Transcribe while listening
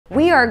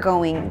we are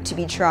going to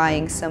be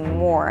trying some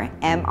more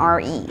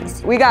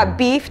MREs. We got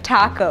beef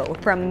taco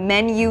from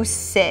menu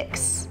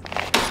 6.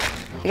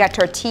 We got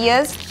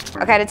tortillas.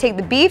 I gotta take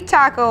the beef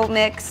taco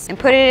mix and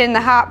put it in the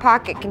Hot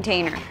Pocket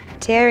container.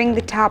 Tearing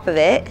the top of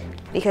it,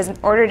 because in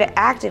order to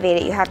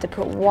activate it, you have to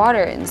put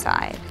water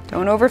inside.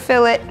 Don't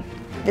overfill it.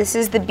 This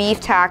is the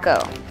beef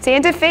taco.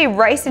 Santa Fe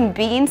rice and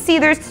beans. See,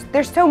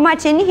 there's so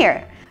much in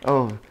here.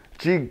 Oh,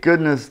 gee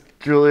goodness,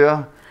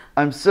 Julia.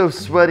 I'm so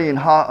sweaty and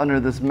hot under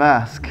this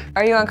mask.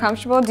 Are you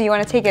uncomfortable? Do you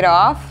want to take it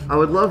off? I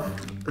would love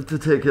to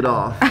take it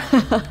off.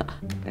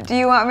 Do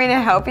you want me to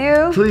help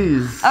you?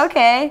 Please.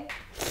 Okay.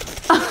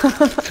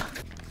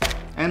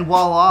 And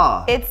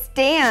voila. It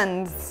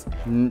stands.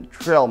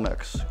 Trail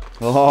mix.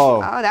 Oh.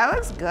 Oh, that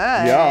looks good.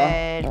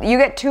 Yeah. You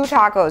get 2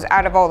 tacos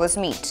out of all this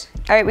meat.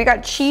 All right, we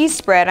got cheese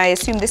spread. I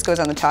assume this goes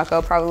on the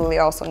taco. Probably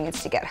also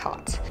needs to get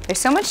hot. There's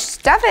so much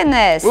stuff in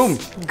this. Boom.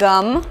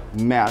 Gum.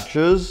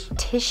 Matches.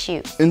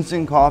 Tissue.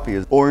 Instant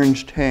coffee.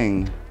 Orange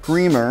tang.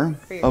 Creamer.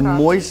 A coffee.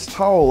 moist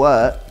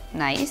towelette.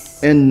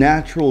 Nice. And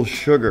natural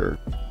sugar.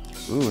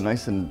 Ooh,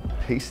 nice and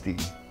pasty.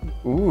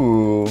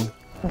 Ooh.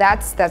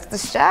 That's the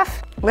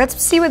stuff. Let's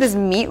see what this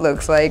meat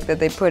looks like that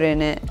they put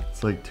in it.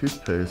 It's like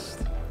toothpaste.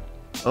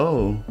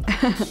 Oh.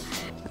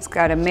 It's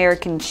got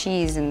American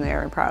cheese in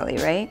there probably,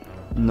 right?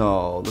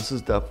 No, this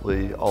is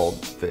definitely all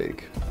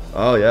fake.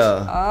 Oh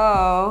yeah.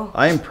 Oh.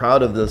 I am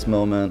proud of this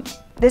moment.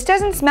 This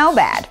doesn't smell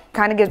bad.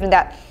 Kind of gives me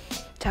that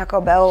Taco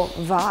Bell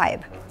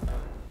vibe.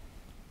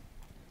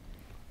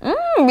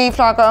 Mmm, beef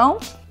taco.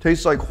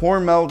 Tastes like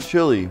Hormel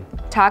chili.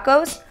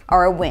 Tacos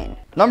are a win.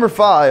 Number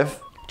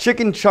 5,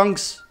 chicken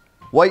chunks,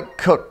 white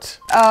cooked.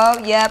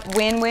 Oh, yep,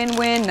 win, win,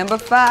 win. Number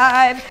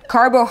 5,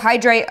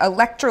 carbohydrate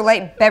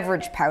electrolyte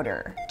beverage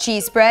powder.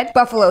 Cheese spread,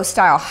 buffalo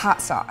style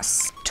hot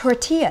sauce.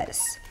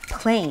 Tortillas,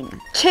 plain.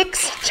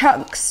 Chicks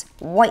chunks,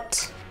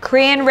 white.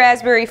 Cran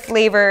raspberry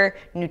flavor,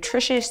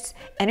 nutritious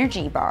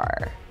energy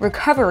bar.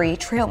 Recovery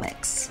trail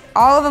mix.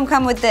 All of them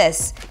come with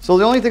this. So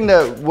the only thing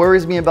that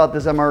worries me about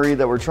this MRE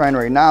that we're trying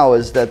right now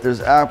is that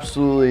there's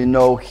absolutely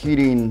no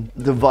heating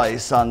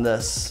device on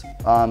this.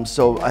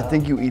 So I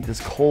think you eat this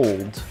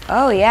cold.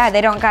 Oh yeah,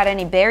 they don't got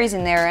any berries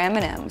in there or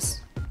M&Ms.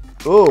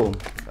 Oh,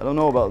 I don't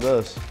know about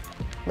this.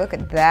 Look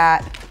at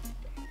that.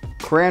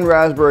 Cran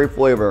raspberry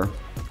flavor.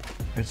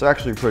 It's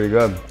actually pretty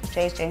good.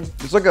 Tasty.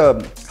 It's like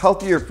a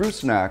healthier fruit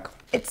snack.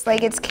 It's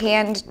like it's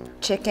canned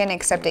chicken,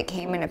 except it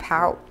came in a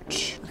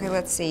pouch. Okay,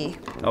 let's see.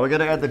 Now we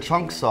gotta add the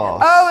chunk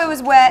sauce. Oh, it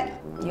was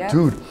wet. Yep.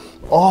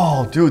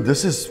 Dude,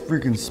 this is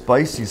freaking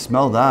spicy.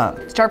 Smell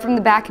that. Start from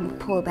the back and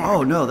pull it back.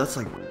 Oh no, that's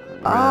like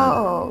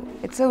Oh,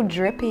 it's so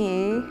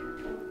drippy.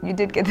 You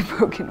did get the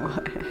broken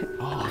one.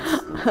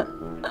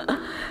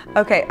 Oh.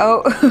 Okay,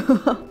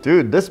 oh.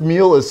 Dude, this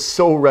meal is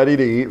so ready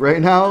to eat right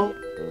now.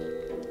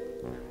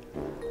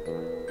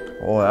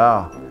 Oh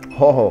yeah.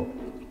 Oh,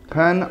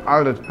 10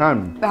 out of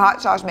 10. The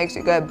hot sauce makes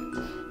it good.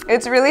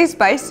 It's really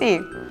spicy.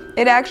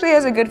 It actually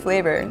has a good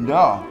flavor.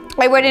 Yeah.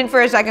 I went in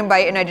for a second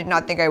bite and I did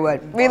not think I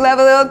would. We love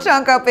a little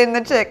chunk up in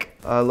the chick.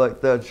 I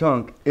like that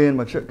chunk in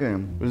my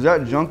chicken. Is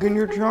that junk in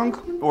your trunk?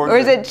 Or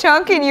is it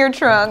chunk in your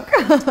trunk?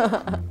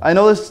 I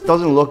know this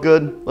doesn't look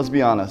good, let's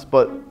be honest,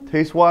 but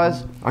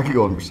taste-wise, I could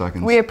go in for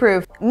seconds. We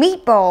approve.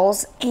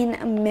 Meatballs in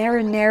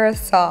marinara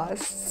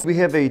sauce. We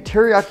have a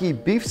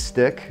teriyaki beef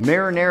stick,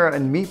 marinara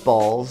and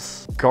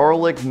meatballs,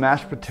 garlic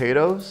mashed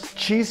potatoes,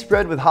 cheese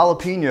spread with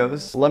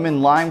jalapenos,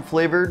 lemon lime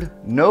flavored,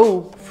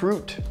 no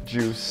fruit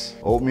juice,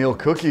 oatmeal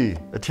cookie,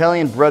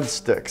 Italian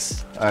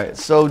breadsticks. All right,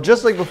 so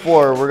just like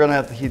before, we're gonna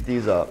have to heat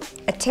these up.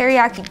 A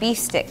teriyaki beef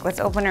stick.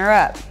 Let's open her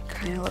up.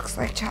 Kind of looks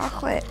like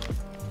chocolate.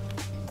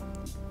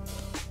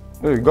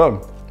 There you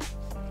go.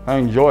 I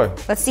enjoy.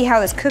 Let's see how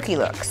this cookie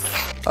looks.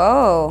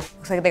 Oh,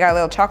 looks like they got a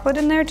little chocolate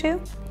in there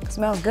too.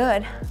 Smells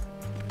good.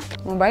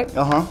 One bite?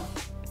 Uh-huh.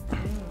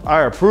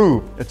 I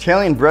approve.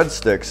 Italian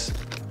breadsticks.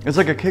 It's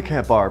like a Kit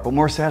Kat bar, but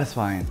more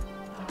satisfying.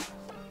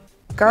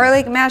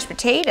 Garlic mashed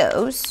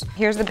potatoes.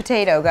 Here's the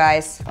potato,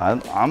 guys.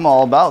 I'm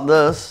all about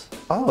this.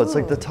 Oh, it's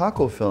like the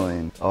taco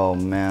filling. Oh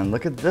man,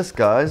 look at this,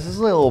 guys. This is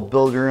a little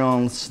build your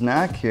own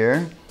snack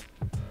here.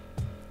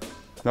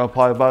 That's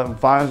probably about the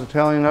finest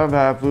Italian I've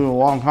had food in a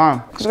long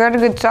time. It's got a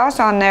good sauce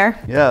on there.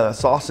 Yeah, the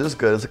sauce is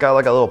good. It's got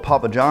like a little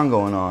Papa John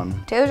going on.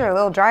 Potatoes are a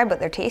little dry, but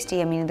they're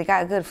tasty. I mean, they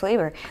got a good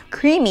flavor.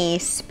 Creamy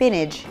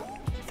spinach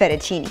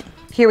fettuccine.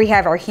 Here we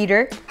have our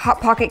heater,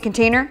 Hot Pocket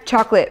container,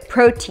 chocolate,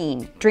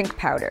 protein, drink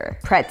powder,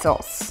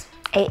 pretzels,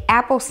 a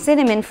apple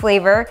cinnamon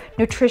flavor,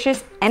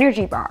 nutritious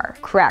energy bar,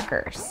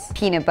 crackers,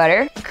 peanut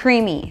butter,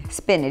 creamy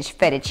spinach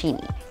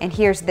fettuccine. And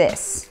here's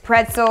this,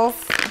 pretzels.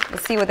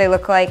 Let's see what they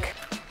look like.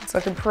 It's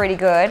looking pretty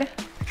good.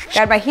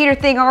 Got my heater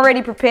thing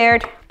already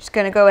prepared. Just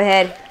gonna go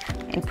ahead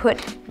and put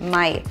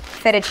my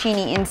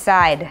fettuccine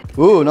inside.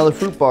 Ooh, another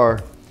fruit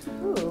bar.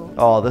 Ooh.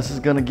 Oh, this is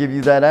gonna give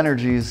you that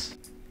energies.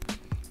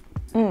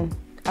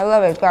 I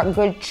love it, it's got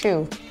good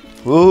chew.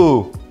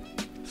 Ooh,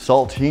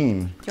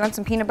 saltine. Do you want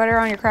some peanut butter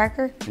on your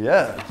cracker?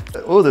 Yeah.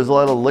 Ooh, there's a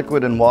lot of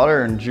liquid and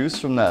water and juice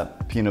from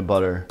that peanut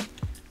butter.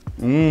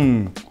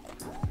 Mmm.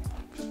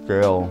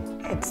 Stale.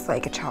 It's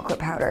like a chocolate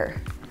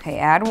powder. Okay,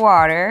 add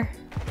water.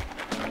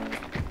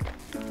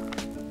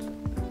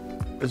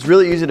 It's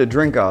really easy to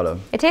drink out of.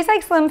 It tastes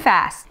like Slim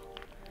Fast.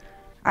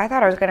 I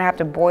thought I was gonna have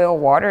to boil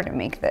water to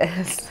make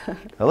this.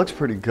 That looks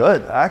pretty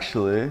good,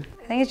 actually.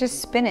 I think it's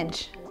just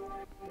spinach.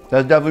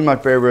 That's definitely my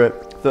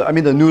favorite. I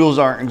mean, the noodles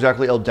aren't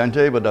exactly al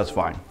dente, but that's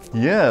fine.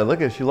 Yeah,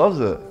 look at, she loves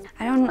it.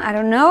 I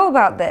don't know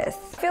about this.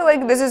 I feel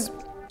like this is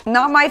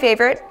not my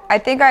favorite. I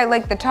think I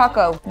like the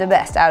taco the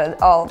best out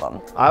of all of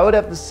them. I would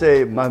have to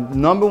say my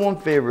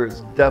 #1 favorite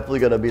is definitely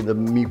gonna be the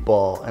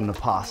meatball and the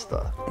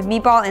pasta. The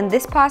meatball in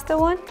this pasta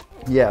one?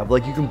 Yeah,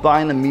 like you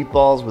combine the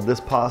meatballs with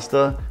this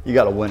pasta, you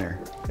got a winner.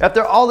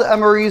 After all the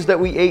MREs that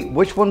we ate,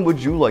 which one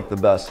would you like the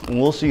best? And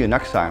we'll see you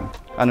next time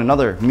on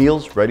another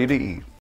Meals Ready to Eat.